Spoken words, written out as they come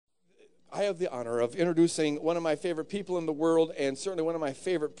I have the honor of introducing one of my favorite people in the world and certainly one of my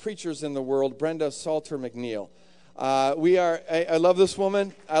favorite preachers in the world, Brenda Salter McNeil. I love this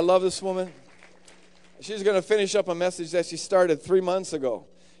woman. I love this woman. She's going to finish up a message that she started 3 months ago.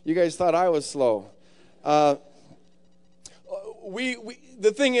 You guys thought I was slow. The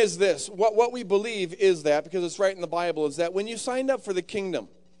thing is this, what we believe is that, because it's right in the Bible, is that when you signed up for the kingdom,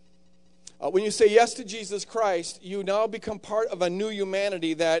 when you say yes to Jesus Christ, you now become part of a new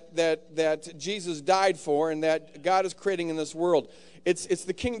humanity that Jesus died for and that God is creating in this world. It's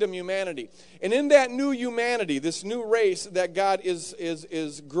the kingdom humanity. And in that new humanity, this new race that God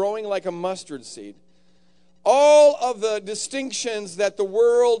is growing like a mustard seed, all of the distinctions that the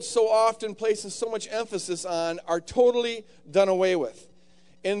world so often places so much emphasis on are totally done away with.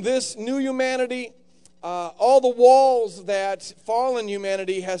 In this new humanity, all the walls that fallen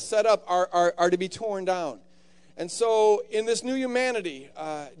humanity has set up are to be torn down. And so in this new humanity,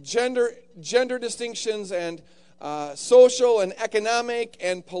 gender distinctions and social and economic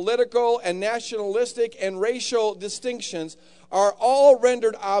and political and nationalistic and racial distinctions are all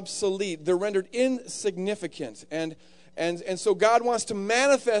rendered obsolete. They're rendered insignificant. And so God wants to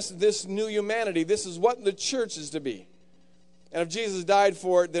manifest this new humanity. This is what the church is to be. And if Jesus died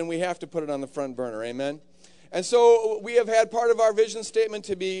for it, then we have to put it on the front burner. Amen? And so we have had part of our vision statement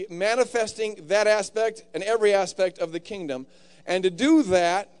to be manifesting that aspect and every aspect of the kingdom. And to do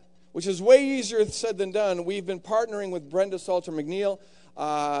that, which is way easier said than done, we've been partnering with Brenda Salter McNeil,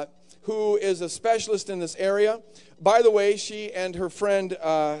 who is a specialist in this area. By the way, she and her friend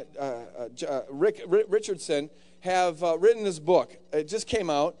Rick Richardson have written this book. It just came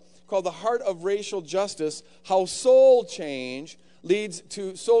out, called The Heart of Racial Justice, How Soul Change Leads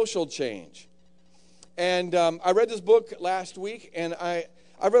to Social Change. And I read this book last week, and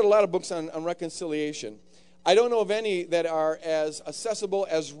I've read a lot of books on reconciliation. I don't know of any that are as accessible,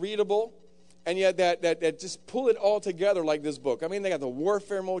 as readable, and yet that just pull it all together like this book. I mean, they got the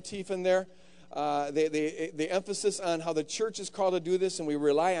warfare motif in there. The emphasis on how the church is called to do this, and we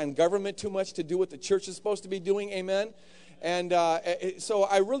rely on government too much to do what the church is supposed to be doing. Amen? And so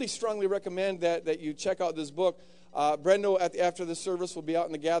I really strongly recommend that you check out this book. Brenda, after the service, will be out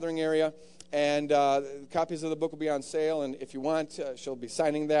in the gathering area, and copies of the book will be on sale. And if you want, she'll be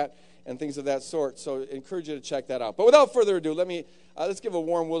signing that and things of that sort. So I encourage you to check that out. But without further ado, let's give a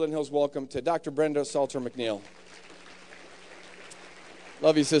warm Woodland Hills welcome to Dr. Brenda Salter McNeil.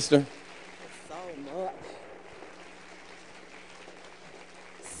 Love you, sister. So much.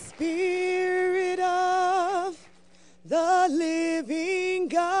 Spirit of the living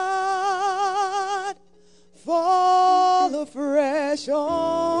God, fall afresh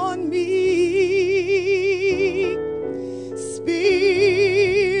on me.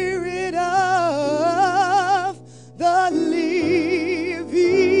 Spirit of the living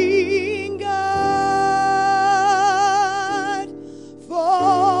God,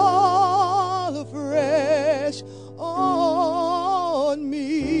 fall afresh on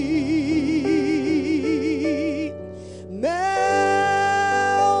me.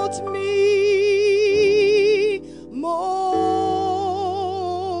 Melt me, mold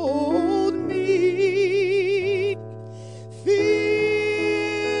me,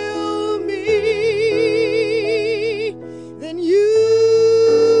 fill me, then use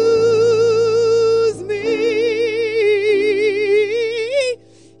me.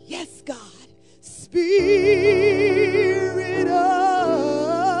 Yes, God. Spirit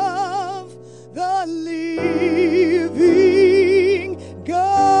of the living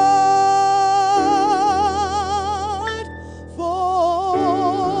God, fall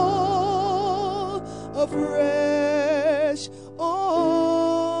afresh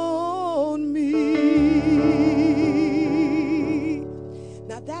on me.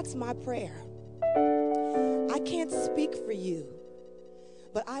 Now that's my prayer. I can't speak for you,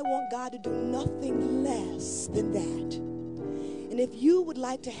 but I want God to do nothing less than that. And if you would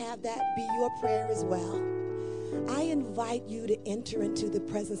like to have that be your prayer as well, I invite you to enter into the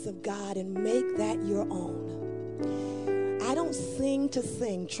presence of God and make that your own. I don't sing to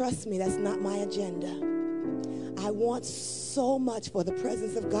sing. Trust me, that's not my agenda. I want so much for the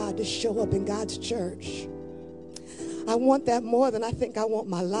presence of God to show up in God's church. I want that more than I think I want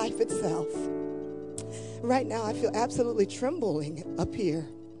my life itself. Right now, I feel absolutely trembling up here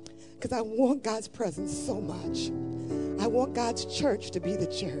because I want God's presence so much. I want God's church to be the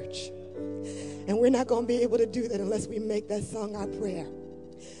church. And we're not going to be able to do that unless we make that song our prayer.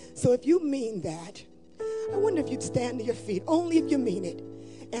 So if you mean that, I wonder if you'd stand to your feet, only if you mean it.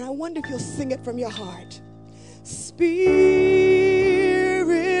 And I wonder if you'll sing it from your heart. Spirit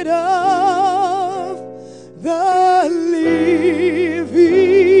of the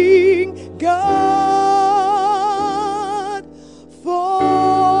living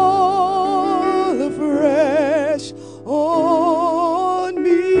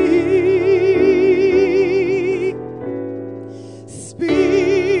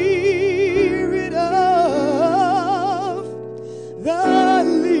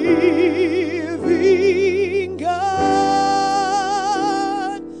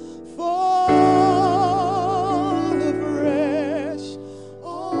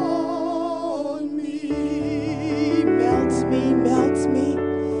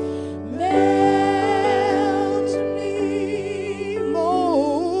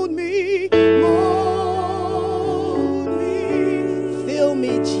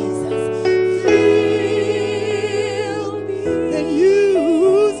Jesus. Fill me, then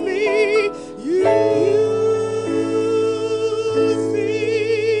use me. Use me,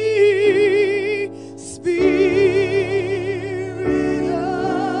 Spirit of the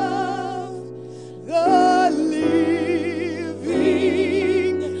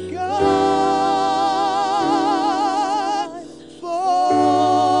living God, fall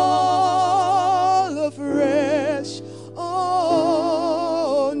afresh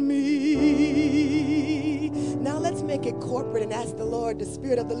on me. Now let's make it corporate and ask the Lord, the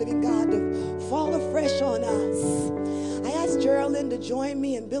Spirit of the living God, to fall afresh on us. I asked Geraldine to join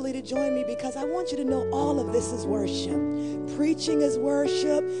me and Billy to join me because I want you to know all of this is worship. Preaching is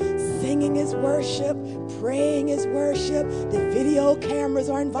worship, singing is worship, praying is worship, the video cameras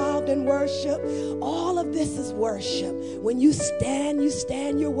are involved in worship. All of this is worship. When you stand,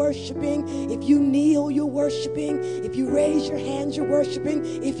 you're worshiping. If you kneel, you're worshiping. If you raise your hands, you're worshiping.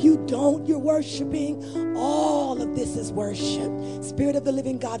 If you don't, you're worshiping. All of this is worship. Spirit of the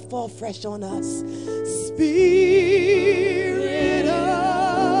living God, fall fresh on us. Spirit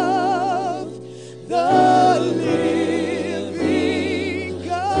of the living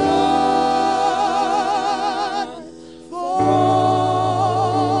God,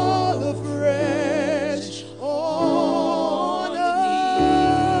 fall afresh on us.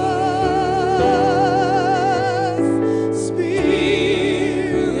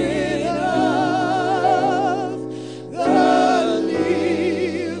 Spirit of the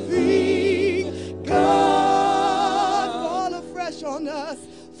living God, fall afresh on us.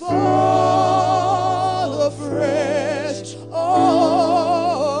 Fall afresh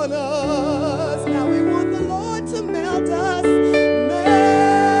on us. Now we want the Lord to melt us.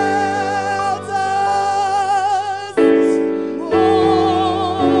 Melt us.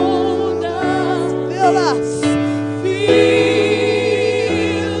 Mold us. Fill us. Fill us.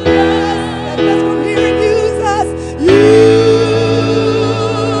 Let us from here and use us. Use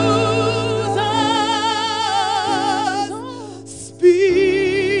us.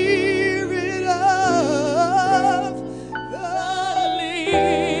 Spirit of the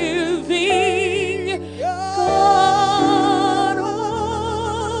living God,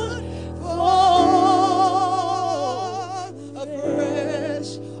 fall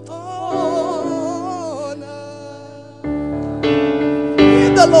afresh on us.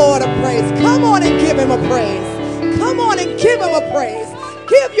 Give the Lord a praise. Come on and give him a praise. Come on and give him a praise.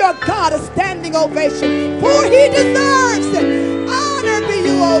 Give your God a standing ovation, for he deserves it. Honor be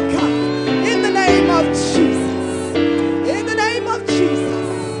you, oh God, in the name of Jesus. In the name of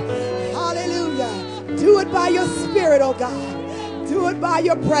Jesus. Hallelujah. Do it by your Spirit, oh God. Do it by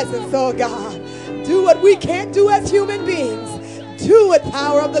your presence, oh God. Do what we can't do as human beings. Do it,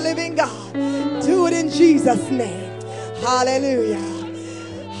 power of the living God. Do it in Jesus' name. Hallelujah.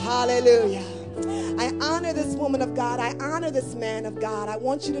 Hallelujah. I honor this woman of God. I honor this man of God. I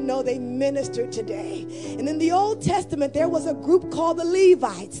want you to know they ministered today. And in the Old Testament, there was a group called the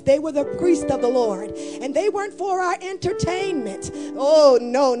Levites. They were the priests of the Lord. And they weren't for our entertainment. Oh,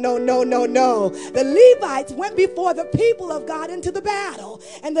 no, no, no, no, no. The Levites went before the people of God into the battle.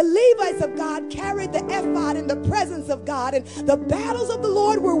 And the Levites of God carried the ephod in the presence of God. And the battles of the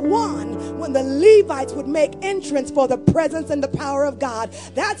Lord were won when the Levites would make entrance for the presence and the power of God.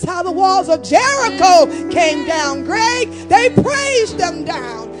 That's how the walls of Jericho came down. Greg, they praised them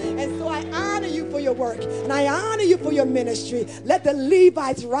down. And so I honor you for your work, and I honor you for your ministry. Let the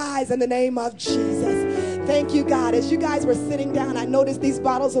Levites rise in the name of Jesus. Thank you, God. As you guys were sitting down, I noticed these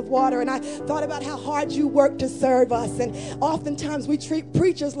bottles of water, and I thought about how hard you work to serve us. And oftentimes we treat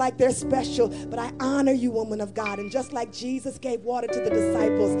preachers like they're special, but I honor you, woman of God. And just like Jesus gave water to the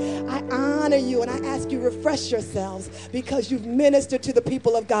disciples, I honor you, and I ask you, refresh yourselves because you've ministered to the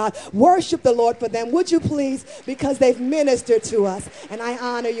people of God. Worship the Lord for them, would you please? Because they've ministered to us, and I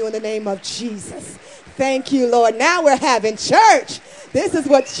honor you in the name of Jesus. Thank you, Lord. Now we're having church. This is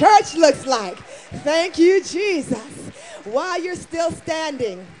what church looks like. Thank you, Jesus. While you're still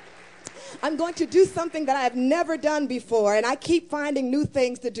standing, I'm going to do something that I have never done before, and I keep finding new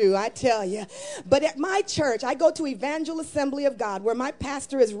things to do, I tell you. But at my church, I go to Evangel Assembly of God, where my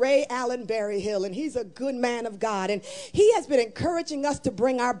pastor is Ray Allen Berryhill, and he's a good man of God. And he has been encouraging us to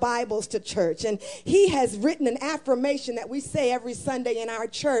bring our Bibles to church. And he has written an affirmation that we say every Sunday in our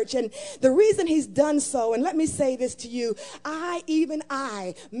church. And the reason he's done so, and let me say this to you, even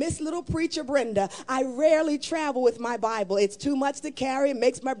I, Miss Little Preacher Brenda, I rarely travel with my Bible. It's too much to carry. It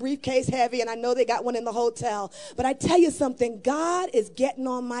makes my briefcase heavy. heavy, and I know they got one in the hotel. But I tell you something, God is getting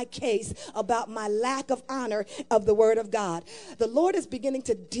on my case about my lack of honor of the Word of God. The Lord is beginning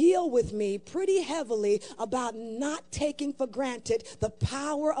to deal with me pretty heavily about not taking for granted the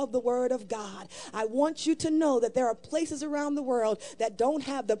power of the Word of God. I want you to know that there are places around the world that don't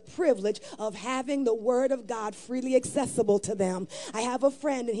have the privilege of having the Word of God freely accessible to them. I have a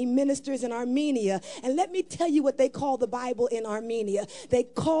friend, and he ministers in Armenia, and let me tell you what they call the Bible in Armenia. They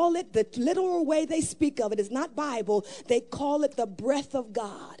call it, the literal way they speak of it is not Bible, they call it the breath of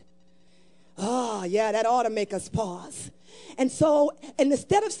God. Oh, yeah, that ought to make us pause. And so, and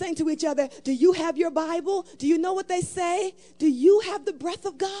instead of saying to each other, do you have your Bible? Do you know what they say? Do you have the breath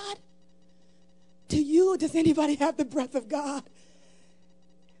of God? Does anybody have the breath of God?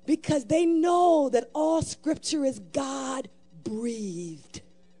 Because they know that all scripture is God breathed.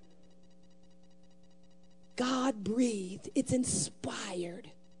 God breathed. It's inspired.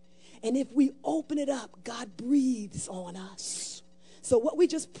 And if we open it up, God breathes on us. So what we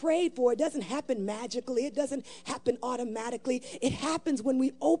just prayed for, it doesn't happen magically. It doesn't happen automatically. It happens when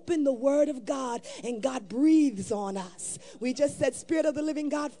we open the Word of God and God breathes on us. We just said, Spirit of the living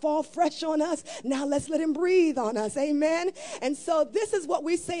God, fall fresh on us. Now let's let Him breathe on us. Amen. And so this is what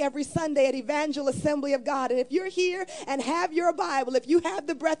we say every Sunday at Evangel Assembly of God. And if you're here and have your Bible, if you have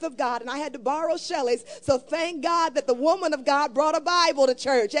the breath of God, and I had to borrow Shelley's, so thank God that the woman of God brought a Bible to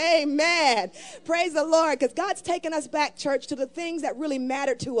church. Amen. Praise the Lord, because God's taken us back, church, to the things that really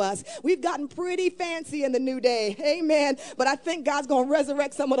matter to us. We've gotten pretty fancy in the new day. Amen. But I think God's going to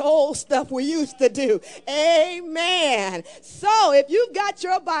resurrect some of the old stuff we used to do. Amen. So if you've got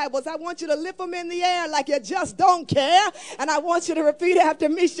your Bibles, I want you to lift them in the air like you just don't care. And I want you to repeat after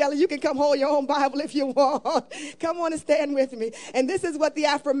me, Shelley. You can come hold your own Bible if you want. Come on and stand with me. And this is what the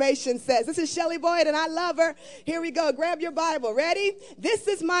affirmation says. This is Shelley Boyd, and I love her. Here we go. Grab your Bible. Ready? This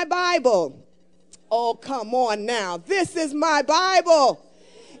is my Bible. Oh, come on now. This is my Bible.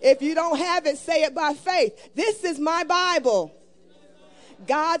 If you don't have it, say it by faith. This is my Bible.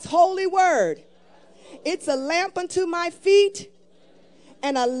 God's holy word. It's a lamp unto my feet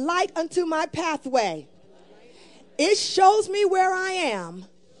and a light unto my pathway. It shows me where I am,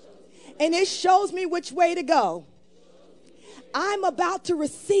 and it shows me which way to go. I'm about to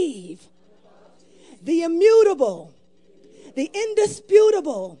receive the immutable, the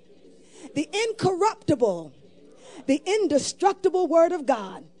indisputable, the incorruptible, the indestructible Word of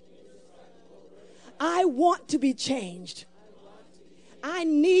God. I want to be changed. I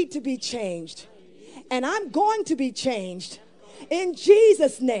need to be changed. And I'm going to be changed. In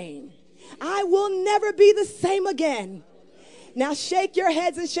Jesus' name. I will never be the same again. Now shake your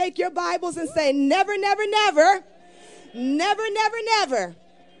heads and shake your Bibles and say, never, never, never. Never, never, never.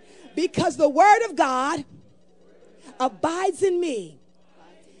 Because the Word of God abides in me.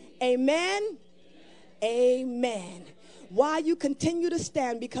 Amen. Amen. Why you continue to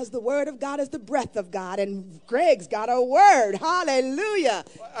stand? Because the Word of God is the breath of God, and Greg's got a word. Hallelujah.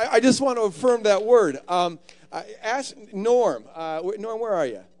 I just want to affirm that word. Ask Norm. Norm, where are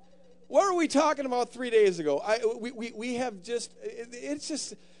you? What were we talking about 3 days ago? We have just, it's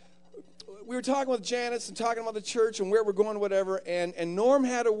just, we were talking with Janice and talking about the church and where we're going, whatever, and Norm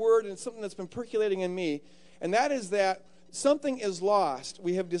had a word, and something that's been percolating in me, and that is that something is lost.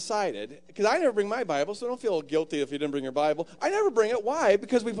 We have decided, because I never bring my Bible, so don't feel guilty if you didn't bring your Bible. I never bring it. Why?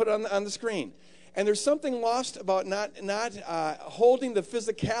 Because we put it on the screen. And there's something lost about not holding the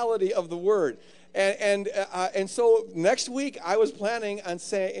physicality of the Word. And so next week I was planning on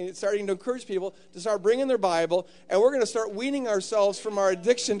starting to encourage people to start bringing their Bible, and we're going to start weaning ourselves from our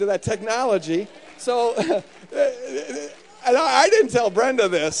addiction to that technology. So. And I didn't tell Brenda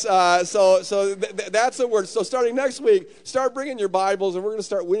this, so that's a word. So starting next week, start bringing your Bibles, and we're going to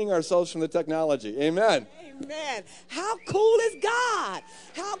start weaning ourselves from the technology. Amen. Amen. How cool is God?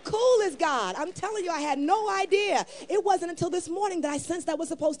 How cool is God? I'm telling you, I had no idea. It wasn't until this morning that I sensed I was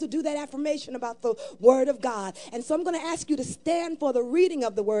supposed to do that affirmation about the Word of God. And so I'm going to ask you to stand for the reading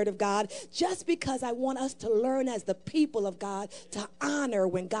of the Word of God, just because I want us to learn as the people of God to honor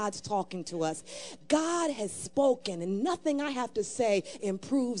when God's talking to us. God has spoken, and nothing I have to say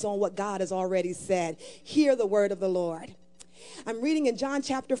improves on what God has already said. Hear the word of the Lord. I'm reading in John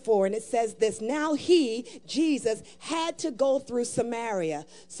chapter 4, and it says this: now he, Jesus, had to go through Samaria.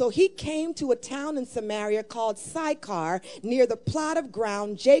 So he came to a town in Samaria called Sychar, near the plot of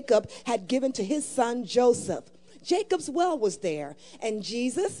ground Jacob had given to his son Joseph. Jacob's well was there, and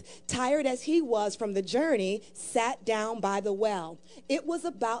Jesus, tired as he was from the journey, sat down by the well. It was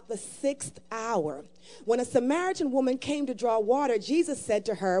about the 6th hour. When a Samaritan woman came to draw water, Jesus said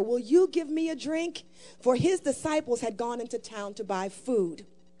to her, "Will you give me a drink?" For his disciples had gone into town to buy food.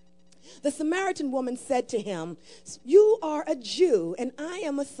 The Samaritan woman said to him, "You are a Jew, and I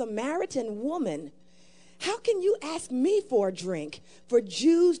am a Samaritan woman. How can you ask me for a drink? For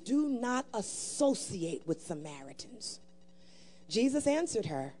Jews do not associate with Samaritans." Jesus answered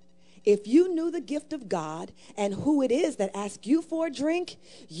her, "If you knew the gift of God and who it is that asks you for a drink,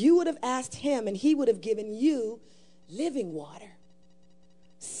 you would have asked him, and he would have given you living water."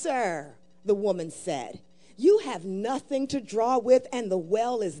 "Sir," the woman said, "you have nothing to draw with, and the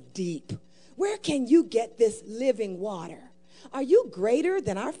well is deep. Where can you get this living water? Are you greater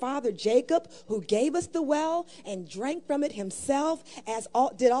than our father Jacob, who gave us the well and drank from it himself, as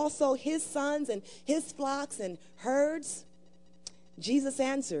did also his sons and his flocks and herds?" Jesus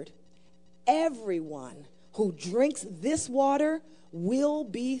answered, "Everyone who drinks this water will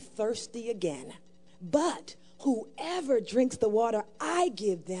be thirsty again. But whoever drinks the water I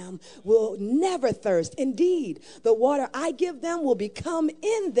give them will never thirst. Indeed, the water I give them will become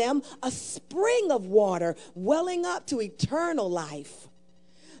in them a spring of water welling up to eternal life."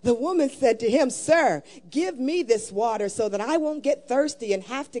 The woman said to him, "Sir, give me this water so that I won't get thirsty and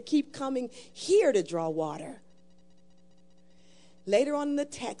have to keep coming here to draw water." Later on in the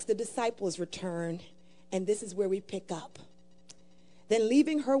text, the disciples returned, and this is where we pick up. Then,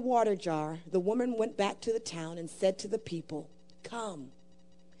 leaving her water jar, the woman went back to the town and said to the people, "Come,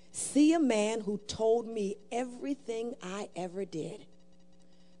 see a man who told me everything I ever did.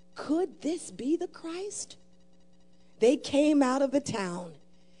 Could this be the Christ?" They came out of the town,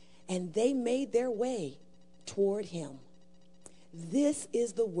 and they made their way toward him. This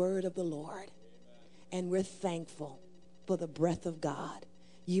is the word of the Lord, and we're thankful for the breath of God.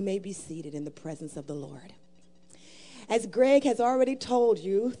 You may be seated in the presence of the Lord. As Greg has already told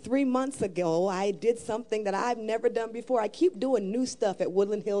you, 3 months ago, I did something that I've never done before. I keep doing new stuff at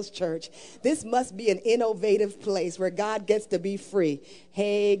Woodland Hills Church. This must be an innovative place where God gets to be free.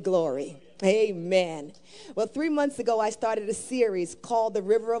 Hey, glory. Amen. Well, 3 months ago, I started a series called The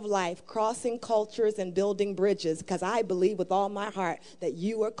River of Life, Crossing Cultures and Building Bridges, because I believe with all my heart that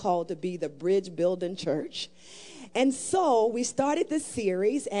you are called to be the bridge building church. And so we started this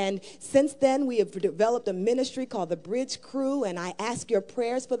series, and since then we have developed a ministry called the Bridge Crew, and I ask your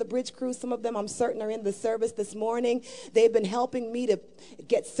prayers for the Bridge Crew. Some of them I'm certain are in the service this morning. They've been helping me to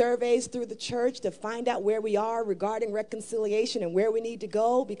get surveys through the church to find out where we are regarding reconciliation and where we need to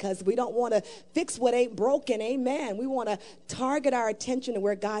go, because we don't want to fix what ain't broken, amen. We want to target our attention to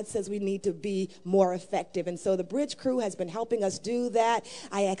where God says we need to be more effective. And so the Bridge Crew has been helping us do that.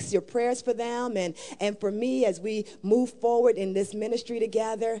 I ask your prayers for them and for me as we move forward in this ministry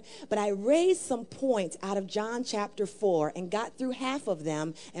together. But I raised some points out of John chapter 4 and got through half of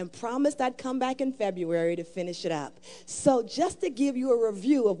them and promised I'd come back in February to finish it up. So just to give you a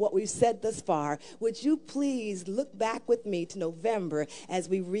review of what we've said thus far, would you please look back with me to November as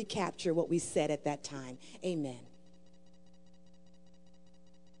we recapture what we said at that time? Amen.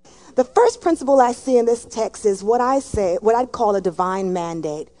 The first principle I see in this text is what I'd call a divine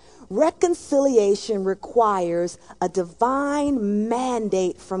mandate. Reconciliation requires a divine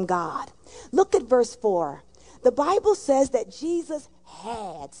mandate from God. Look at verse 4. The Bible says that Jesus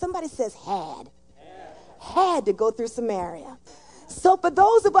somebody says had to go through Samaria. So for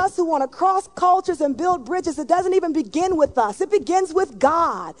those of us who want to cross cultures and build bridges, it doesn't even begin with us. It begins with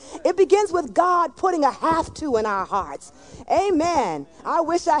God. It begins with God putting a have to in our hearts. Amen. I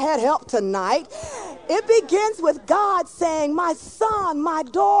wish I had help tonight. It begins with God saying, my son, my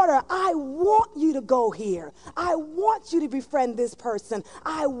daughter, I want you to go here. I want you to befriend this person.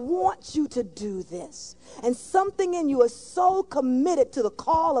 I want you to do this. And something in you is so committed to the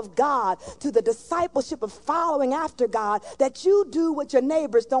call of God, to the discipleship of following after God, that you do what your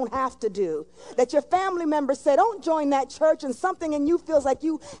neighbors don't have to do. That your family members say, don't join that church, and something in you feels like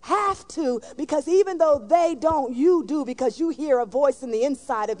you have to, because even though they don't, you do, because you hear a voice in the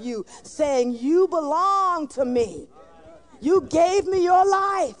inside of you saying, you belong to me. You gave me your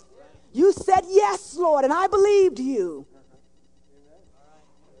life. You said, yes, Lord, and I believed you.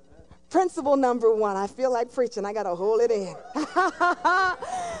 Principle number 1. I feel like preaching. I got to hold it in.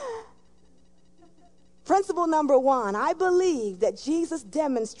 Principle number 1. I believe that Jesus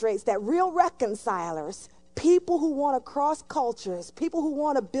demonstrates that real reconcilers, people who want to cross cultures, people who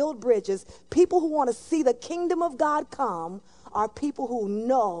want to build bridges, people who want to see the kingdom of God come, are people who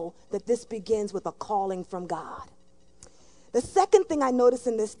know that this begins with a calling from God. The second thing I notice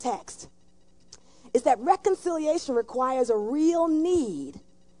in this text is that reconciliation requires a real need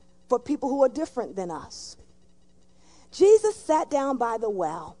for people who are different than us. Jesus sat down by the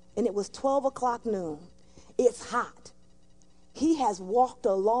well, and it was 12 o'clock noon. It's hot. He has walked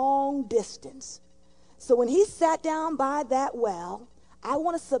a long distance. So when he sat down by that well, I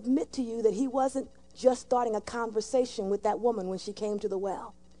want to submit to you that he wasn't just starting a conversation with that woman when she came to the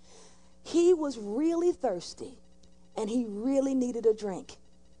well. He was really thirsty, and he really needed a drink.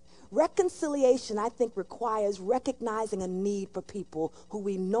 Reconciliation, I think, requires recognizing a need for people who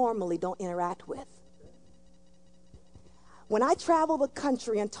we normally don't interact with. When I travel the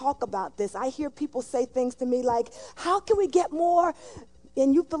country and talk about this, I hear people say things to me like, how can we get more,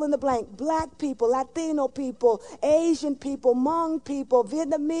 and you fill in the blank, black people, Latino people, Asian people, Hmong people,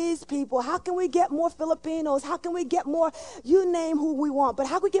 Vietnamese people. How can we get more Filipinos? How can we get more, you name who we want, but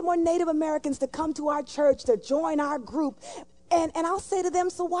how can we get more Native Americans to come to our church, to join our group? And I'll say to them,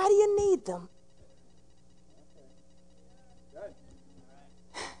 so why do you need them?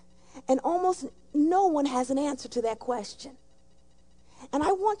 And almost no one has an answer to that question. And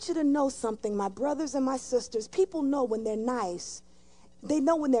I want you to know something, my brothers and my sisters. People know when they're nice. They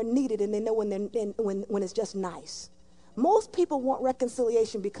know when they're needed, and they know when it's just nice. Most people want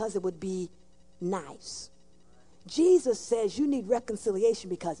reconciliation because it would be nice. Jesus says you need reconciliation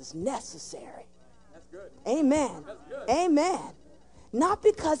because it's necessary. That's good. Amen. That's good. Amen. Not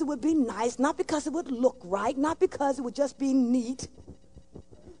because it would be nice, not because it would look right, not because it would just be neat,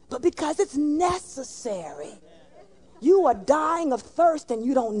 but because it's necessary. You are dying of thirst and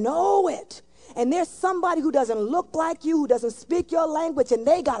you don't know it. And there's somebody who doesn't look like you, who doesn't speak your language, and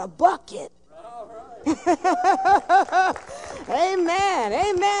they got a bucket. Amen.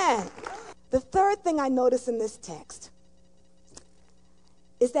 Amen. The third thing I notice in this text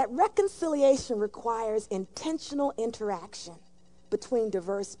is that reconciliation requires intentional interaction between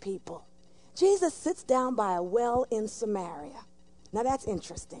diverse people. Jesus sits down by a well in Samaria. Now that's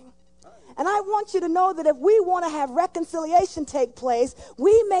interesting. And I want you to know that if we want to have reconciliation take place,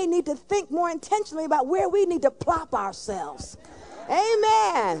 we may need to think more intentionally about where we need to plop ourselves.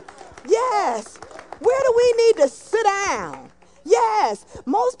 Amen. Yes. Where do we need to sit down? Yes.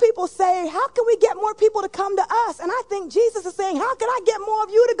 Most people say, how can we get more people to come to us? And I think Jesus is saying, how can I get more of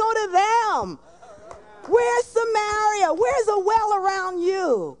you to go to them? Where's Samaria? Where's a well around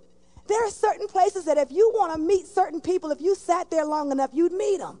you? There are certain places that if you want to meet certain people, if you sat there long enough, you'd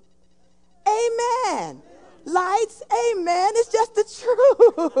meet them. Amen. Lights, amen. It's just the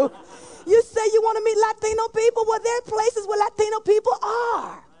truth. You say you want to meet Latino people? Well, there are places where Latino people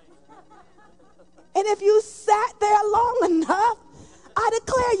are. And if you sat there long enough, I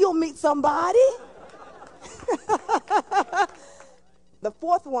declare you'll meet somebody. The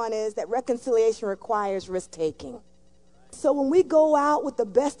fourth one is that reconciliation requires risk-taking. So when we go out with the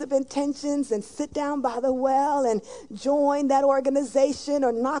best of intentions and sit down by the well and join that organization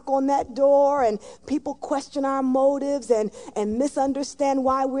or knock on that door and people question our motives and misunderstand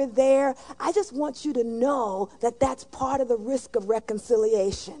why we're there, I just want you to know that that's part of the risk of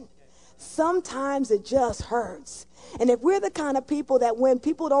reconciliation. Sometimes it just hurts. And if we're the kind of people that when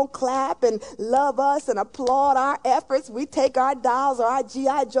people don't clap and love us and applaud our efforts, we take our dolls or our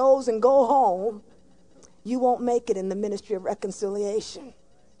G.I. Joes and go home, you won't make it in the ministry of reconciliation.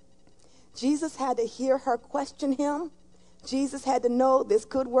 Jesus had to hear her question him. Jesus had to know this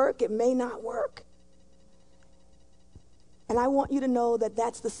could work, it may not work. And I want you to know that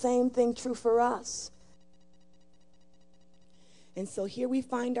that's the same thing true for us. And so here we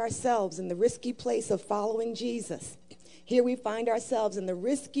find ourselves in the risky place of following Jesus. Here we find ourselves in the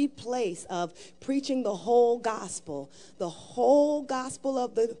risky place of preaching the whole gospel. The whole gospel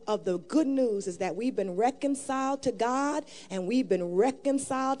of the good news is that we've been reconciled to God and we've been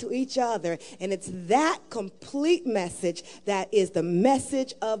reconciled to each other. And it's that complete message that is the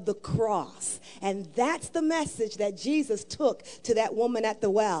message of the cross. And that's the message that Jesus took to that woman at the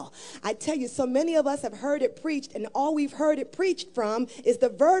well. I tell you, so many of us have heard it preached, and all we've heard it preached from is the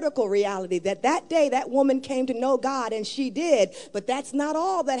vertical reality that day that woman came to know God, and she did. But that's not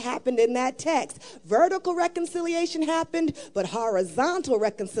all that happened in that text. Vertical reconciliation happened, but horizontal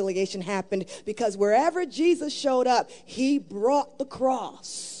reconciliation happened, because wherever Jesus showed up, he brought the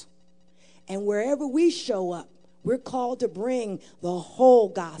cross. And wherever we show up, we're called to bring the whole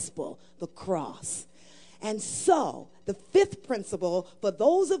gospel, the cross. And so, the fifth principle for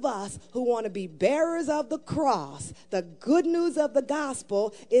those of us who want to be bearers of the cross, the good news of the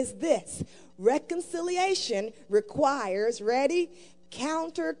gospel, is this: reconciliation requires, ready,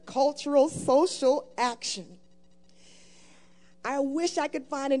 countercultural social action. I wish I could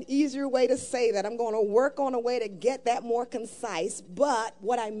find an easier way to say that. I'm going to work on a way to get that more concise. But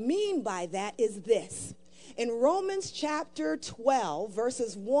what I mean by that is this: In Romans chapter 12,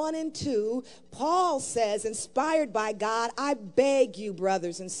 verses 1 and 2, Paul says, inspired by God, I beg you,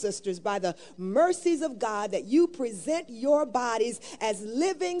 brothers and sisters, by the mercies of God, that you present your bodies as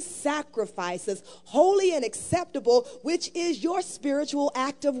living sacrifices, holy and acceptable, which is your spiritual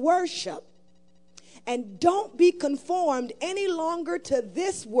act of worship. And don't be conformed any longer to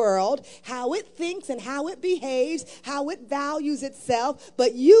this world, how it thinks and how it behaves, how it values itself,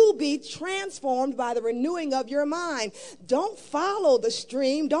 but you be transformed by the renewing of your mind. Don't follow the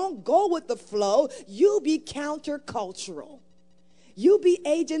stream. Don't go with the flow. You be countercultural. You be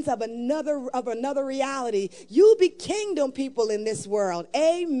agents of another reality. You be kingdom people in this world.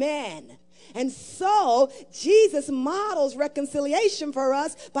 Amen. And so Jesus models reconciliation for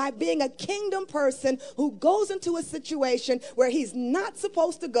us by being a kingdom person who goes into a situation where he's not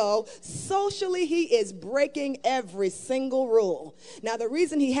supposed to go. Socially, he is breaking every single rule. Now, the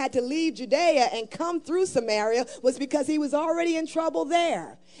reason he had to leave Judea and come through Samaria was because he was already in trouble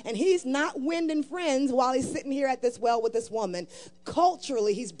there. And he's not winning friends while he's sitting here at this well with this woman.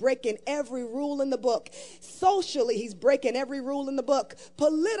 Culturally, he's breaking every rule in the book. Socially, he's breaking every rule in the book.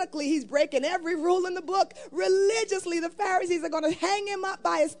 Politically, he's breaking every rule in the book. Religiously, the Pharisees are going to hang him up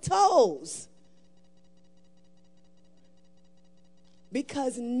by his toes.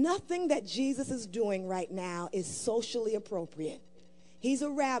 Because nothing that Jesus is doing right now is socially appropriate. He's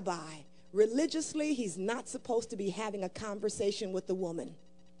a rabbi. Religiously, he's not supposed to be having a conversation with the woman.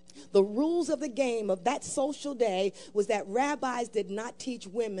 The rules of the game of that social day was that rabbis did not teach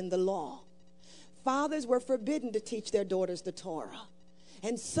women the law. Fathers were forbidden to teach their daughters the Torah.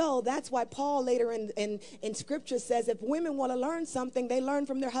 And so that's why Paul later in Scripture says if women want to learn something, they learn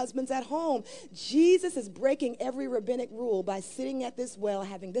from their husbands at home. Jesus is breaking every rabbinic rule by sitting at this well,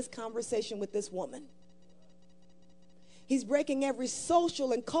 having this conversation with this woman. He's breaking every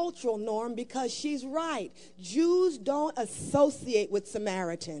social and cultural norm because she's right. Jews don't associate with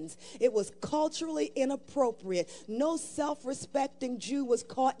Samaritans. It was culturally inappropriate. No self-respecting Jew was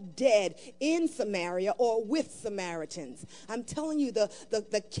caught dead in Samaria or with Samaritans. I'm telling you,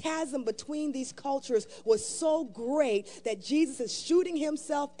 the chasm between these cultures was so great that Jesus is shooting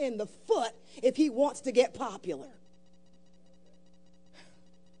himself in the foot if he wants to get popular.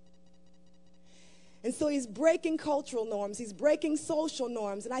 And so he's breaking cultural norms. He's breaking social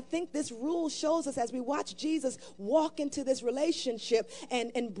norms. And I think this rule shows us as we watch Jesus walk into this relationship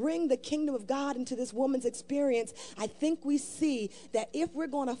and bring the kingdom of God into this woman's experience, I think we see that if we're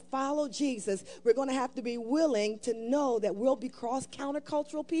going to follow Jesus, we're going to have to be willing to know that we'll be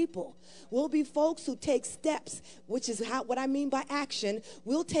countercultural people. We'll be folks who take steps, which is what I mean by action.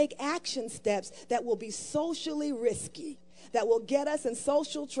 We'll take action steps that will be socially risky, that will get us in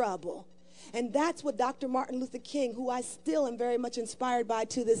social trouble. And that's what Dr. Martin Luther King, who I still am very much inspired by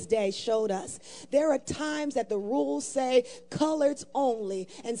to this day, showed us. There are times that the rules say coloreds only,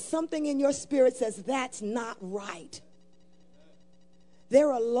 and something in your spirit says that's not right.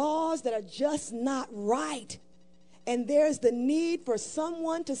 There are laws that are just not right. And there's the need for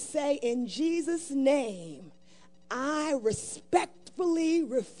someone to say, in Jesus' name, I respectfully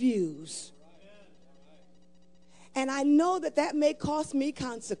refuse. And I know that that may cost me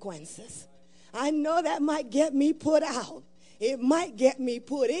consequences. I know that might get me put out. It might get me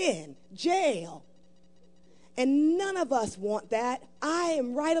put in jail. And none of us want that. I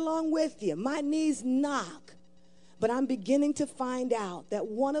am right along with you. My knees knock. But I'm beginning to find out that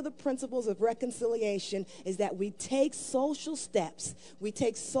one of the principles of reconciliation is that we take social steps, we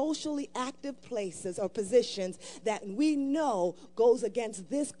take socially active places or positions that we know goes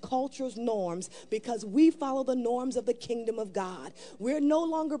against this culture's norms because we follow the norms of the kingdom of God. We're no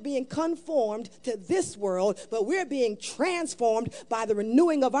longer being conformed to this world, but we're being transformed by the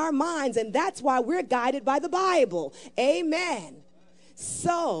renewing of our minds, and that's why we're guided by the Bible. Amen.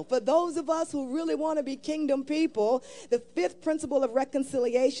 So, for those of us who really want to be kingdom people, the fifth principle of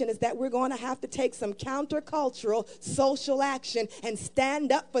reconciliation is that we're going to have to take some countercultural social action and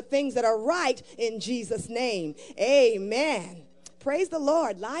stand up for things that are right in Jesus' name. Amen. Praise the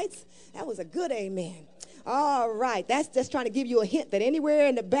Lord. Lights? That was a good amen. All right. That's just trying to give you a hint that anywhere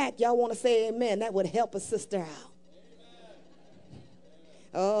in the back y'all want to say amen. That would help a sister out.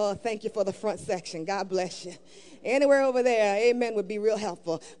 Oh, thank you for the front section. God bless you. Anywhere over there, amen, would be real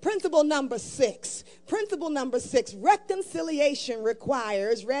helpful. Principle number 6. Principle number 6. Reconciliation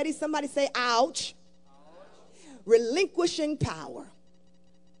requires, ready? Somebody say, ouch. Relinquishing power.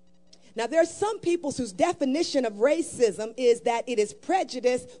 Now, there are some people whose definition of racism is that it is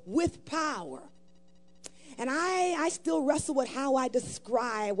prejudice with power. And I still wrestle with how I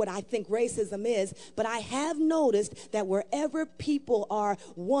describe what I think racism is, but I have noticed that wherever people are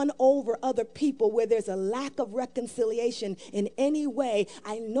won over other people, where there's a lack of reconciliation in any way,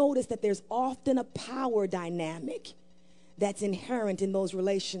 I notice that there's often a power dynamic that's inherent in those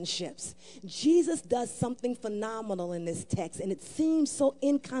relationships. Jesus does something phenomenal in this text, and it seems so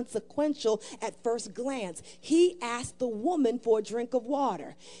inconsequential at first glance. He asked the woman for a drink of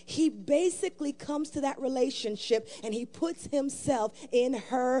water. He basically comes to that relationship and he puts himself in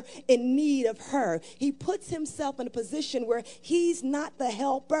need of her. He puts himself in a position where he's not the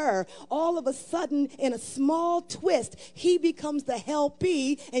helper. All of a sudden, in a small twist, he becomes the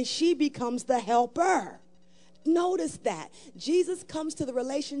helpee and she becomes the helper. Notice that Jesus comes to the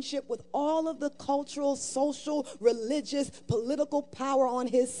relationship with all of the cultural, social, religious, political power on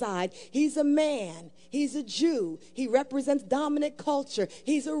his side. He's a man. He's a Jew. He represents dominant culture.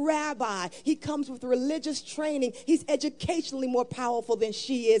 He's a rabbi. He comes with religious training. He's educationally more powerful than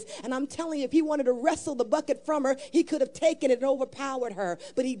she is. And I'm telling you, if he wanted to wrestle the bucket from her, he could have taken it and overpowered her.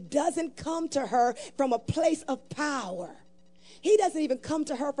 But he doesn't come to her from a place of power. He doesn't even come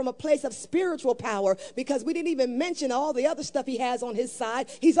to her from a place of spiritual power, because we didn't even mention all the other stuff he has on his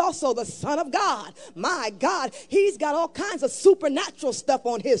side. He's also the Son of God. My God, he's got all kinds of supernatural stuff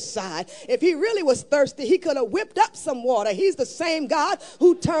on his side. If he really was thirsty, he could have whipped up some water. He's the same God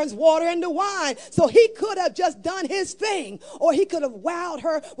who turns water into wine. So he could have just done his thing, or he could have wowed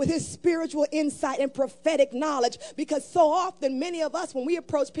her with his spiritual insight and prophetic knowledge, because so often many of us, when we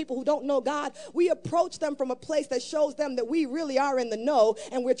approach people who don't know God, we approach them from a place that shows them that we really are in the know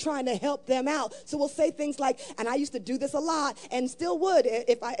and we're trying to help them out. So we'll say things like, and I used to do this a lot and still would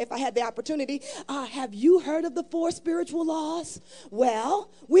if I had the opportunity, have you heard of the 4 spiritual laws? Well,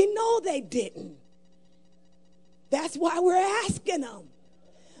 we know they didn't. That's why we're asking them.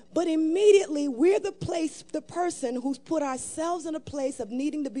 But immediately we're the person who's put ourselves in a place of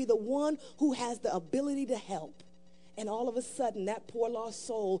needing to be the one who has the ability to help. And all of a sudden that poor lost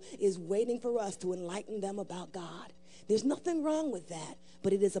soul is waiting for us to enlighten them about God. There's nothing wrong with that,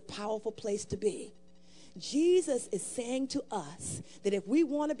 but it is a powerful place to be. Jesus is saying to us that if we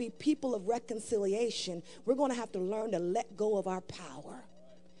want to be people of reconciliation, we're going to have to learn to let go of our power.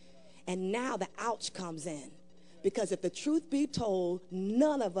 And now the ouch comes in, because if the truth be told,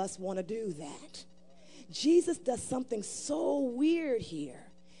 none of us want to do that. Jesus does something so weird here.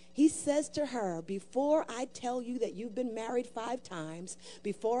 He says to her, before I tell you that you've been married 5 times,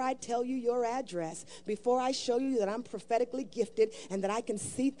 before I tell you your address, before I show you that I'm prophetically gifted and that I can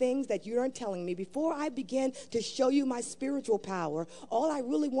see things that you aren't telling me, before I begin to show you my spiritual power, all I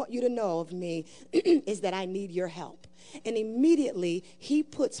really want you to know of me is that I need your help. And immediately he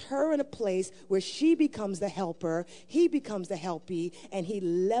puts her in a place where she becomes the helper, he becomes the helpee, and he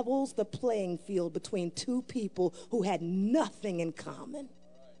levels the playing field between 2 people who had nothing in common.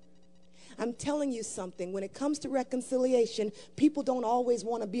 I'm telling you something, when it comes to reconciliation, people don't always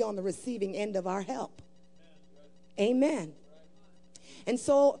want to be on the receiving end of our help. Amen. And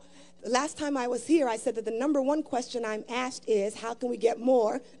so last time I was here, I said that the number 1 question I'm asked is, how can we get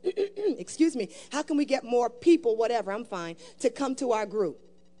more, how can we get more people, whatever, I'm fine, to come to our group?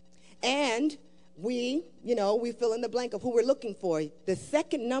 And we fill in the blank of who we're looking for. The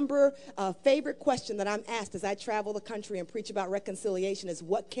second favorite question that I'm asked as I travel the country and preach about reconciliation is,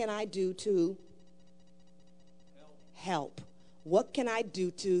 what can I do to help? What can I do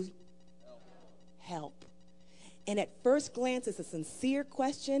to help? And at first glance, it's a sincere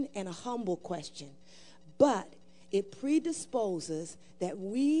question and a humble question. But it predisposes that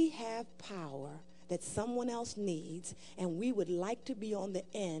we have power that someone else needs, and we would like to be on the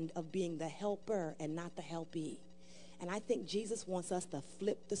end of being the helper and not the helpee. And I think Jesus wants us to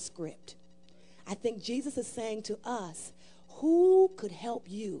flip the script. I think Jesus is saying to us, who could help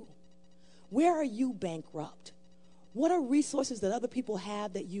you? Where are you bankrupt? What are resources that other people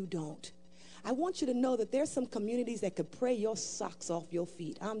have that you don't? I want you to know that there's some communities that could pray your socks off your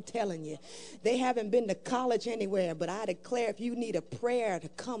feet. I'm telling you, they haven't been to college anywhere, but I declare if you need a prayer to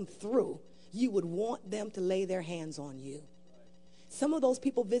come through, you would want them to lay their hands on you. Some of those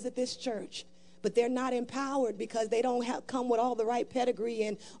people visit this church, but they're not empowered because they don't come with all the right pedigree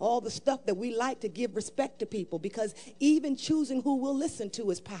and all the stuff that we like to give respect to people, because even choosing who we'll listen to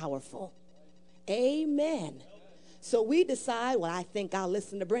is powerful. Amen. So we decide, well, I think I'll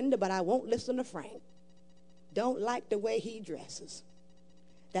listen to Brenda, but I won't listen to Frank. Don't like the way he dresses.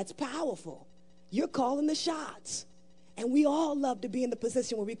 That's powerful. You're calling the shots. And we all love to be in the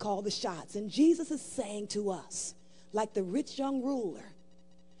position where we call the shots. And Jesus is saying to us, like the rich young ruler,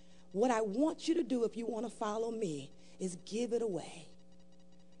 what I want you to do if you want to follow me is give it away.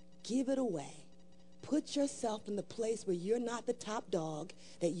 Give it away. Put yourself in the place where you're not the top dog,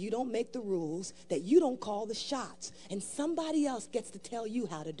 that you don't make the rules, that you don't call the shots, and somebody else gets to tell you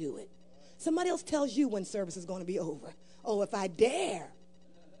how to do it. Somebody else tells you when service is going to be over. Oh, if I dare.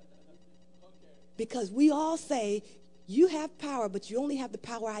 Because we all say, you have power, but you only have the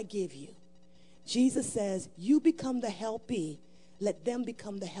power I give you. Jesus says, you become the helpee, let them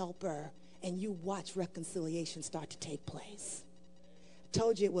become the helper, and you watch reconciliation start to take place.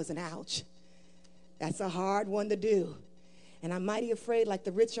 Told you it was an ouch. That's a hard one to do. And I'm mighty afraid, like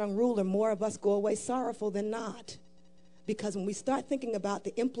the rich young ruler, more of us go away sorrowful than not. Because when we start thinking about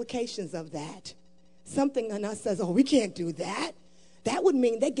the implications of that, something in us says, oh, we can't do that. That would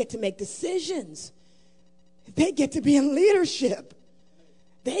mean they get to make decisions. They get to be in leadership.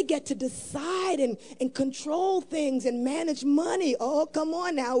 They get to decide and control things and manage money. Oh, come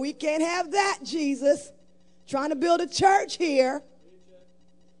on now. We can't have that, Jesus. Trying to build a church here.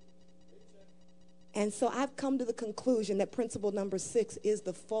 And so I've come to the conclusion that principle number 6 is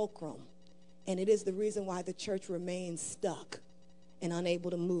the fulcrum. And it is the reason why the church remains stuck and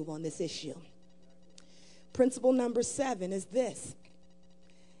unable to move on this issue. Principle number 7 is this.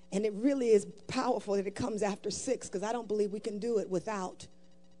 And it really is powerful that it comes after 6, because I don't believe we can do it without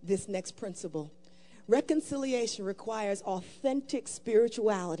this next principle. Reconciliation requires authentic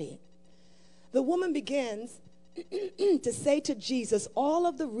spirituality. The woman begins to say to Jesus all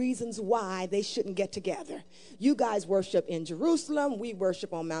of the reasons why they shouldn't get together. You guys worship in Jerusalem. We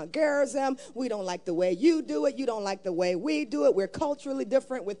worship on Mount Gerizim. We don't like the way you do it. You don't like the way we do it. We're culturally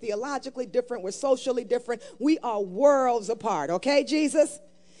different. We're theologically different. We're socially different. We are worlds apart. Okay, Jesus?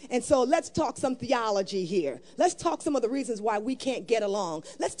 And so let's talk some theology here. Let's talk some of the reasons why we can't get along.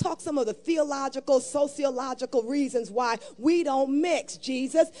 Let's talk some of the theological, sociological reasons why we don't mix,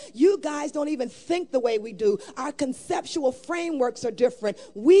 Jesus. You guys don't even think the way we do. Our conceptual frameworks are different.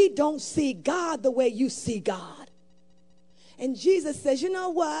 We don't see God the way you see God. And Jesus says, you know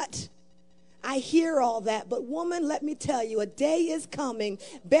what? I hear all that, but woman, let me tell you, a day is coming,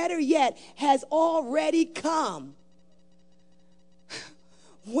 better yet, has already come,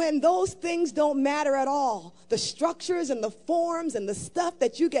 when those things don't matter at all. The structures and the forms and the stuff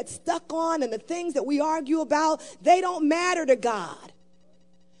that you get stuck on and the things that we argue about, they don't matter to God.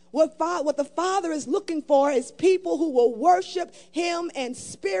 What the Father is looking for is people who will worship him in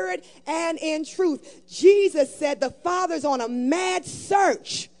spirit and in truth. Jesus said the Father's on a mad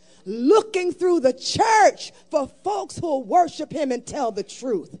search, looking through the church for folks who will worship him and tell the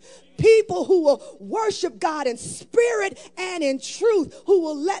truth. People who will worship God in spirit and in truth, who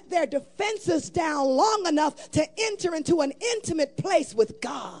will let their defenses down long enough to enter into an intimate place with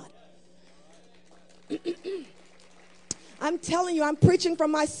God. I'm telling you, I'm preaching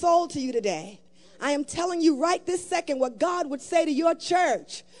from my soul to you today. I am telling you right this second what God would say to your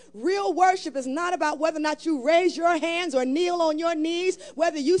church. Real worship is not about whether or not you raise your hands or kneel on your knees,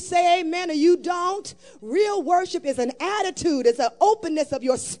 whether you say amen or you don't. Real worship is an attitude. It's an openness of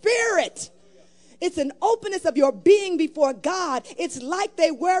your spirit. It's an openness of your being before God. It's like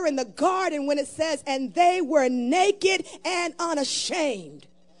they were in the garden when it says, and they were naked and unashamed.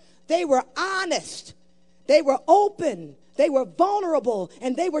 They were honest. They were open. They were vulnerable,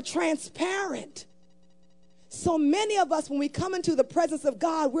 and they were transparent. So many of us, when we come into the presence of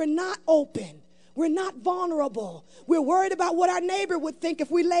God, we're not open. We're not vulnerable. We're worried about what our neighbor would think if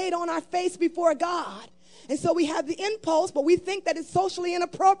we laid on our face before God. And so we have the impulse, but we think that it's socially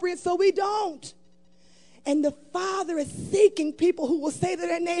inappropriate, so we don't. And the Father is seeking people who will say to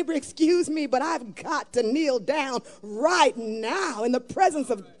their neighbor, excuse me, but I've got to kneel down right now in the presence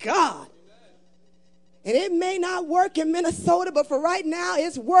of God. And it may not work in Minnesota, but for right now,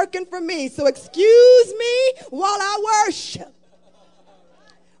 it's working for me. So excuse me while I worship.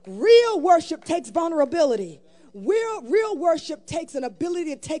 Real worship takes vulnerability. Real worship takes an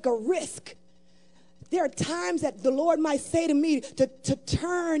ability to take a risk. There are times that the Lord might say to me to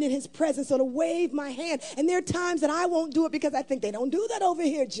turn in his presence or to wave my hand. And there are times that I won't do it because I think they don't do that over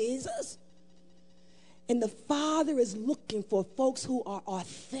here, Jesus. And the Father is looking for folks who are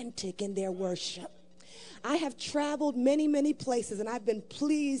authentic in their worship. I have traveled many, many places, and I've been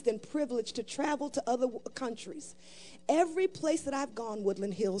pleased and privileged to travel to other countries. Every place that I've gone,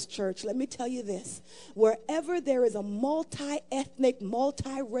 Woodland Hills Church, let me tell you this. Wherever there is a multi-ethnic,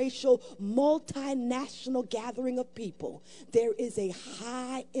 multi-racial, multinational gathering of people, there is a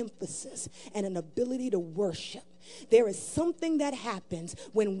high emphasis and an ability to worship. There is something that happens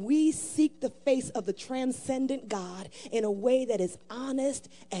when we seek the face of the transcendent God in a way that is honest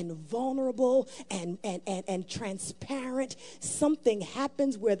and vulnerable and transparent. Something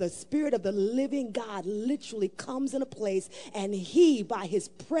happens where the Spirit of the living God literally comes in a place, and he, by his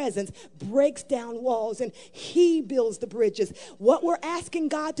presence, breaks down walls, and he builds the bridges. What we're asking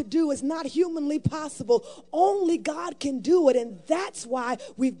God to do is not humanly possible. Only God can do it, and that's why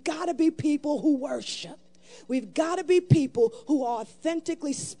we've got to be people who worship. We've got to be people who are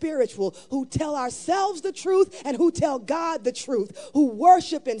authentically spiritual, who tell ourselves the truth and who tell God the truth, who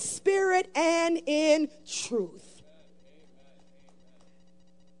worship in spirit and in truth.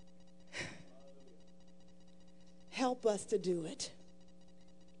 Help us to do it.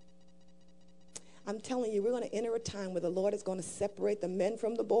 I'm telling you, we're going to enter a time where the Lord is going to separate the men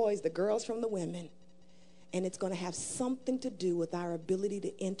from the boys, the girls from the women. And it's going to have something to do with our ability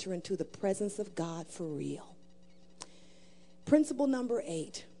to enter into the presence of God for real. Principle number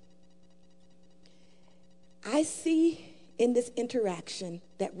 8. I see in this interaction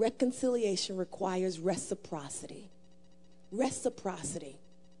that reconciliation requires reciprocity. Reciprocity.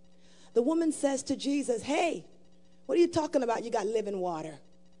 The woman says to Jesus, hey, what are you talking about? You got living water.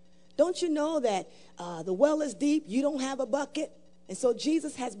 Don't you know that the well is deep, you don't have a bucket? And so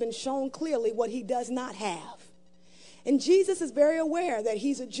Jesus has been shown clearly what he does not have. And Jesus is very aware that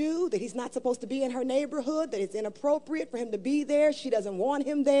he's a Jew, that he's not supposed to be in her neighborhood, that it's inappropriate for him to be there. She doesn't want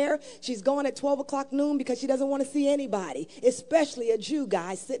him there. She's gone at 12 o'clock noon because she doesn't want to see anybody, especially a Jew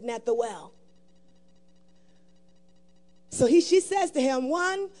guy sitting at the well. So she says to him,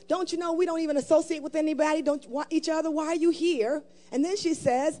 one, don't you know we don't even associate with anybody, don't want each other, why are you here? And then she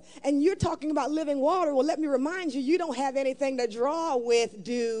says, and you're talking about living water. Well, let me remind you, you don't have anything to draw with,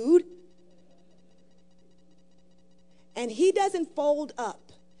 dude. And he doesn't fold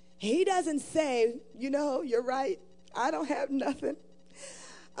up. He doesn't say, you know, you're right, I don't have nothing.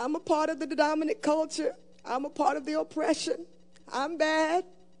 I'm a part of the dominant culture. I'm a part of the oppression. I'm bad.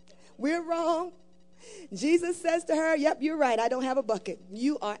 We're wrong. Jesus says to her, yep, you're right. I don't have a bucket.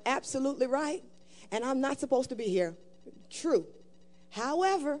 You are absolutely right. And I'm not supposed to be here. True.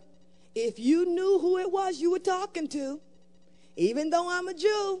 However, if you knew who it was you were talking to, even though I'm a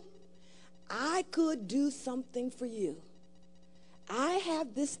Jew, I could do something for you. I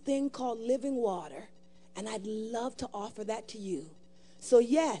have this thing called living water, and I'd love to offer that to you. So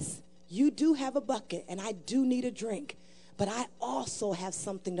yes, you do have a bucket, and I do need a drink, but I also have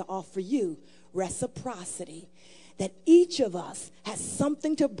something to offer you. Reciprocity. That each of us has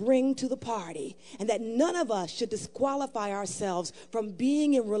something to bring to the party, and that none of us should disqualify ourselves from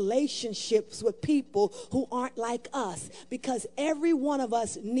being in relationships with people who aren't like us, because every one of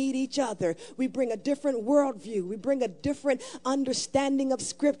us need each other. We bring a different worldview. We bring a different understanding of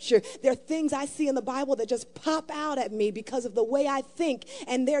Scripture. There are things I see in the Bible that just pop out at me because of the way I think,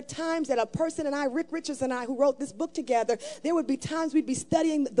 and there are times that a person and I, Rick Richards and I, who wrote this book together, there would be times we'd be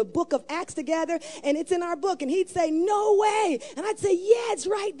studying the book of Acts together, and it's in our book, and he'd say, no way. And I'd say, yeah, it's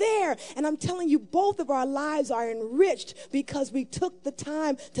right there. And I'm telling you, both of our lives are enriched because we took the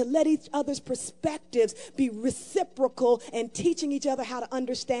time to let each other's perspectives be reciprocal and teaching each other how to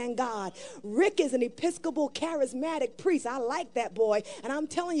understand God. Rick is an Episcopal charismatic priest. I like that boy. And I'm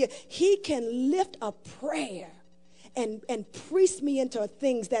telling you, he can lift a prayer and priest me into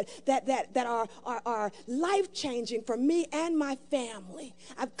things that are life-changing for me and my family.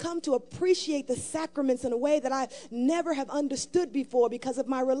 I've come to appreciate the sacraments in a way that I never have understood before because of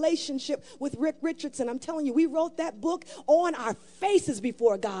my relationship with Rick Richardson. I'm telling you, we wrote that book on our faces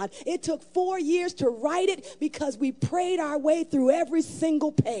before God. It took 4 years to write it because we prayed our way through every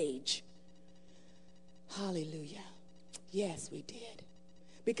single page. Hallelujah. Yes, we did.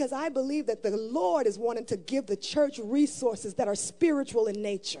 Because I believe that the Lord is wanting to give the church resources that are spiritual in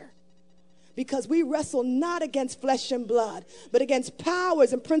nature. Because we wrestle not against flesh and blood, but against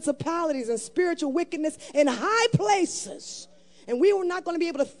powers and principalities and spiritual wickedness in high places. And we were not going to be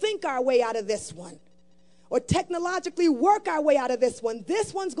able to think our way out of this one or technologically work our way out of this one.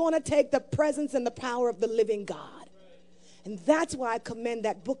 This one's going to take the presence and the power of the living God. And that's why I commend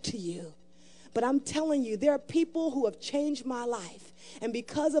that book to you. But I'm telling you, there are people who have changed my life. And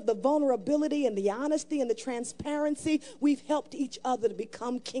because of the vulnerability and the honesty and the transparency, we've helped each other to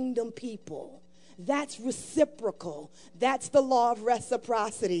become kingdom people. That's reciprocal. That's the law of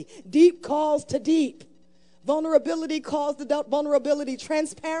reciprocity. Deep calls to deep. Vulnerability calls to vulnerability.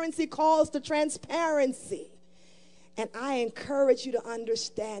 Transparency calls to transparency. And I encourage you to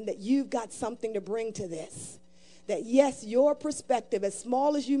understand that you've got something to bring to this. That yes, your perspective, as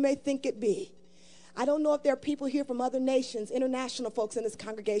small as you may think it be, I don't know if there are people here from other nations, international folks in this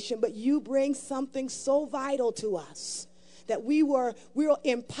congregation, but you bring something so vital to us that we are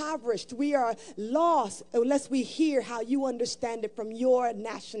impoverished, we are lost unless we hear how you understand it from your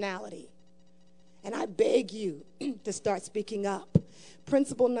nationality. And I beg you to start speaking up.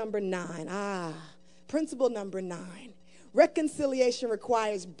 Principle number 9. Principle number 9. Reconciliation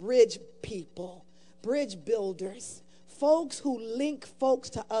requires bridge people, bridge builders, folks who link folks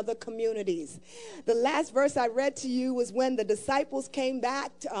to other communities. The last verse I read to you was when the disciples came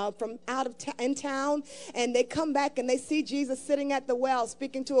back from in town, and they come back and they see Jesus sitting at the well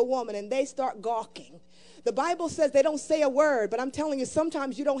speaking to a woman, and they start gawking. The Bible says they don't say a word, but I'm telling you,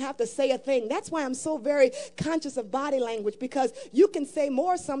 sometimes you don't have to say a thing. That's why I'm so very conscious of body language, because you can say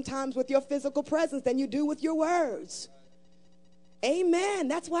more sometimes with your physical presence than you do with your words. Amen.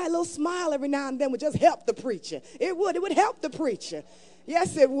 That's why a little smile every now and then would just help the preacher. It would help the preacher.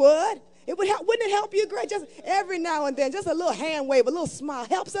 Yes, it would. It would help. Wouldn't it help you great? Just every now and then, just a little hand wave, a little smile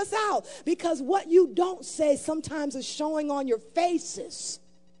helps us out, because what you don't say sometimes is showing on your faces.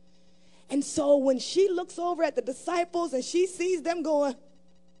 And so when she looks over at the disciples and she sees them going,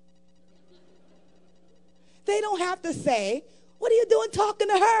 they don't have to say, what are you doing talking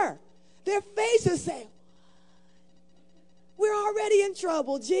to her? Their faces say, we're already in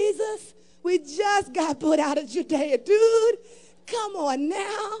trouble, Jesus. We just got put out of Judea. Dude, come on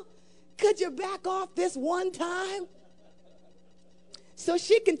now. Could you back off this one time? So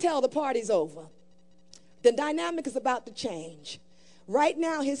she can tell the party's over. The dynamic is about to change. Right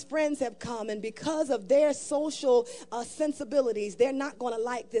now, his friends have come, and because of their social sensibilities, they're not going to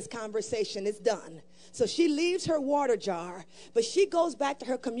like this conversation. It's done. So she leaves her water jar, but she goes back to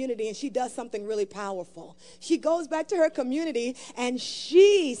her community, and she does something really powerful. She goes back to her community, and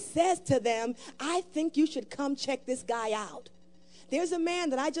she says to them, I think you should come check this guy out. There's a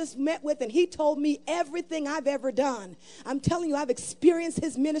man that I just met with, and he told me everything I've ever done. I'm telling you, I've experienced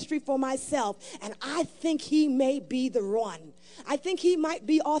his ministry for myself, and I think he may be the one. I think he might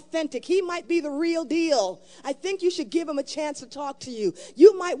be authentic. He might be the real deal. I think you should give him a chance to talk to you.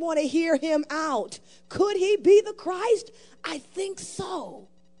 You might want to hear him out. Could he be the Christ? I think so.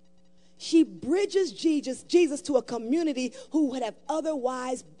 She bridges Jesus to a community who would have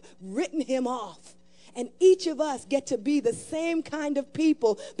otherwise written him off. And each of us get to be the same kind of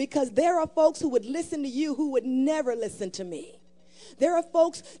people, because there are folks who would listen to you who would never listen to me. There are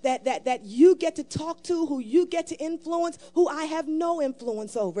folks that you get to talk to, who you get to influence, who I have no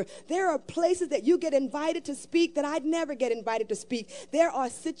influence over. There are places that you get invited to speak that I'd never get invited to speak. There are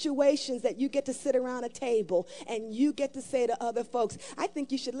situations that you get to sit around a table and you get to say to other folks, I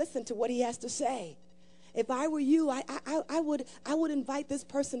think you should listen to what he has to say. If I were you, I would invite this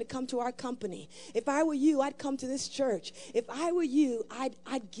person to come to our company. If I were you, I'd come to this church. If I were you,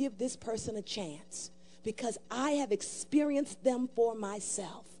 I'd give this person a chance, because I have experienced them for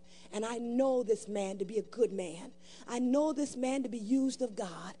myself. And I know this man to be a good man. I know this man to be used of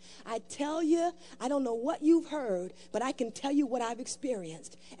God. I tell you, I don't know what you've heard, but I can tell you what I've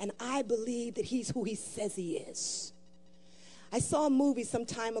experienced. And I believe that he's who he says he is. I saw a movie some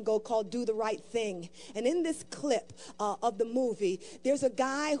time ago called Do the Right Thing. And in this clip of the movie, there's a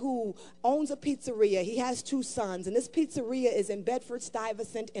guy who owns a pizzeria. He has 2 sons. And this pizzeria is in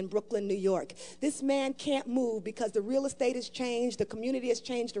Bedford-Stuyvesant in Brooklyn, New York. This man can't move because the real estate has changed. The community has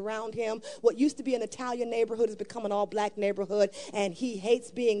changed around him. What used to be an Italian neighborhood has become an all-black neighborhood. And he hates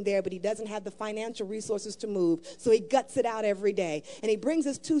being there, but he doesn't have the financial resources to move. So he guts it out every day. And he brings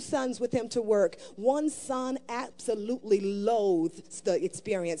his 2 sons with him to work. One son absolutely loathes the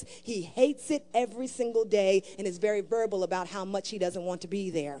experience. He hates it every single day and is very verbal about how much he doesn't want to be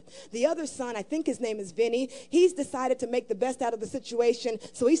there. The other son, I think his name is Vinny, he's decided to make the best out of the situation,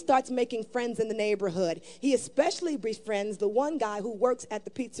 so he starts making friends in the neighborhood. He especially befriends the one guy who works at the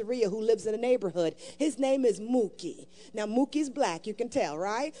pizzeria who lives in the neighborhood. His name is Mookie. Now, Mookie's black, you can tell,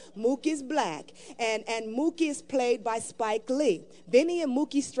 right? Mookie's black. And Mookie is played by Spike Lee. Vinny and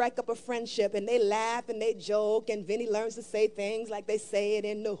Mookie strike up a friendship, and they laugh and they joke, and Vinny learns to say things like they say it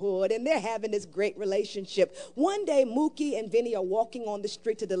in the hood, and they're having this great relationship. One day, Mookie and Vinny are walking on the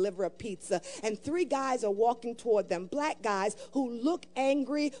street to deliver a pizza, and 3 guys are walking toward them, black guys who look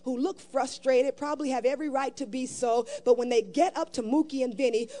angry, who look frustrated, probably have every right to be so, but when they get up to Mookie and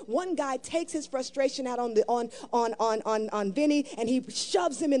Vinny, one guy takes his frustration out on Vinny, and he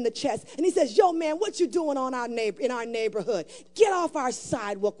shoves him in the chest, and he says, yo, man, what you doing in our neighborhood? Get off our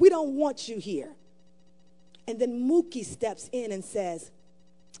sidewalk. We don't want you here. And then Mookie steps in and says,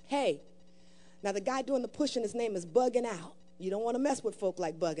 hey, now the guy doing the pushing, his name is Bugging Out. You don't want to mess with folk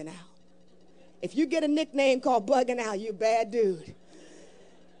like Bugging Out. If you get a nickname called Bugging Out, you're a bad dude.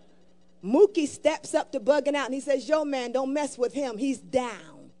 Mookie steps up to Bugging Out and he says, yo, man, don't mess with him. He's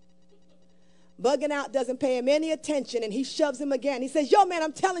down. Bugging Out doesn't pay him any attention and he shoves him again. He says, yo, man,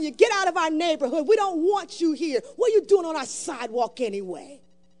 I'm telling you, get out of our neighborhood. We don't want you here. What are you doing on our sidewalk anyway?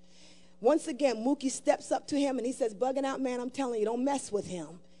 Once again, Mookie steps up to him and he says, Bugging Out, man, I'm telling you, don't mess with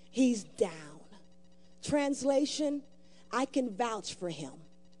him. He's down. Translation, I can vouch for him.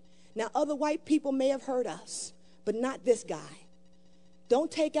 Now, other white people may have hurt us, but not this guy.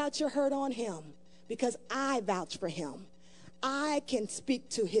 Don't take out your hurt on him because I vouch for him. I can speak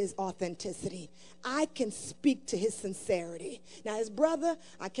to his authenticity. I can speak to his sincerity. Now, his brother,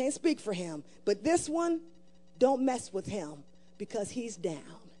 I can't speak for him, but this one, don't mess with him because he's down.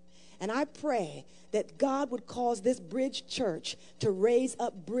 And I pray that God would cause this Bridge Church to raise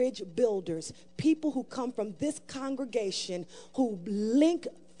up bridge builders, people who come from this congregation who link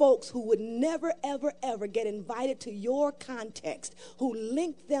folks who would never, ever, ever get invited to your context, who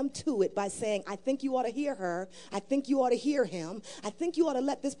link them to it by saying, I think you ought to hear her. I think you ought to hear him. I think you ought to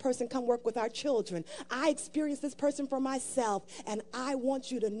let this person come work with our children. I experienced this person for myself, and I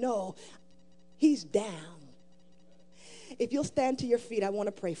want you to know he's down. If you'll stand to your feet, I want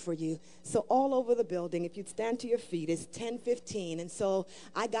to pray for you. So all over the building, if you'd stand to your feet, it's 10:15, and so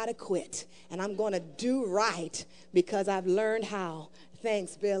I got to quit, and I'm going to do right because I've learned how.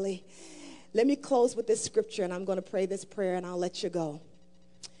 Thanks, Billy. Let me close with this scripture, and I'm going to pray this prayer, and I'll let you go.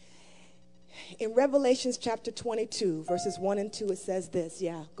 In Revelations chapter 22, verses 1 and 2, it says this.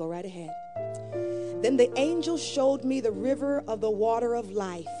 Yeah, go right ahead. Then the angel showed me the river of the water of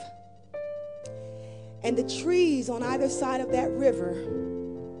life. And the trees on either side of that river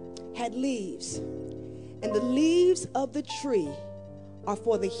had leaves. And the leaves of the tree are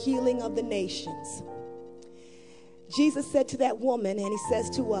for the healing of the nations. Jesus said to that woman, and he says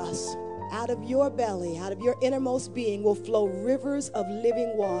to us, out of your belly, out of your innermost being will flow rivers of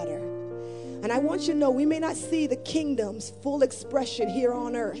living water. And I want you to know, we may not see the kingdom's full expression here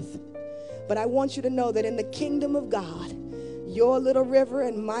on earth, but I want you to know that in the kingdom of God, your little river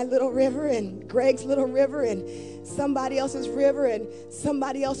and my little river and Greg's little river and somebody else's river and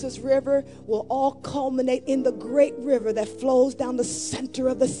somebody else's river will all culminate in the great river that flows down the center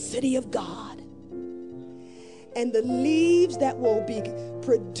of the city of God. And the leaves that will be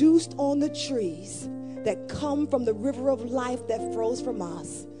produced on the trees that come from the river of life that flows from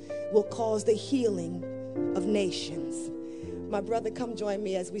us will cause the healing of nations. My brother, come join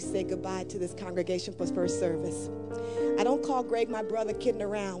me as we say goodbye to this congregation for first service. I don't call Greg my brother kidding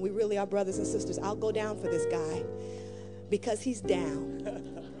around. We really are brothers and sisters. I'll go down for this guy because he's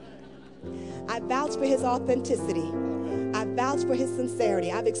down. I vouch for his authenticity. I vouch for his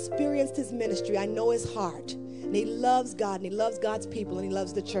sincerity. I've experienced his ministry. I know his heart. And he loves God, and he loves God's people, and he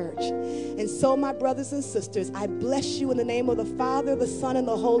loves the church. And so, my brothers and sisters, I bless you in the name of the Father, the Son, and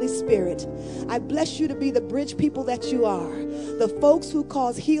the Holy Spirit. I bless you to be the bridge people that you are, the folks who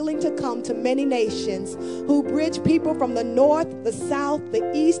cause healing to come to many nations, who bridge people from the north, the south,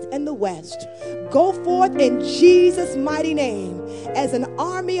 the east, and the west. Go forth in Jesus' mighty name as an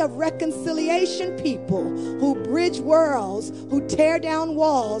army of reconciliation people who bridge worlds, who tear down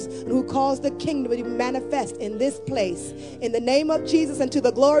walls, and who cause the kingdom to manifest in this place. In the name of Jesus and to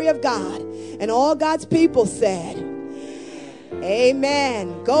the glory of God. And all God's people said,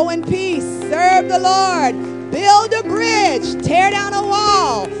 amen. Go in peace. Serve the Lord. Build a bridge. Tear down a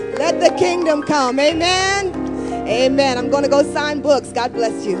wall. Let the kingdom come. Amen. Amen. I'm going to go sign books. God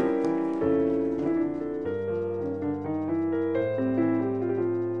bless you.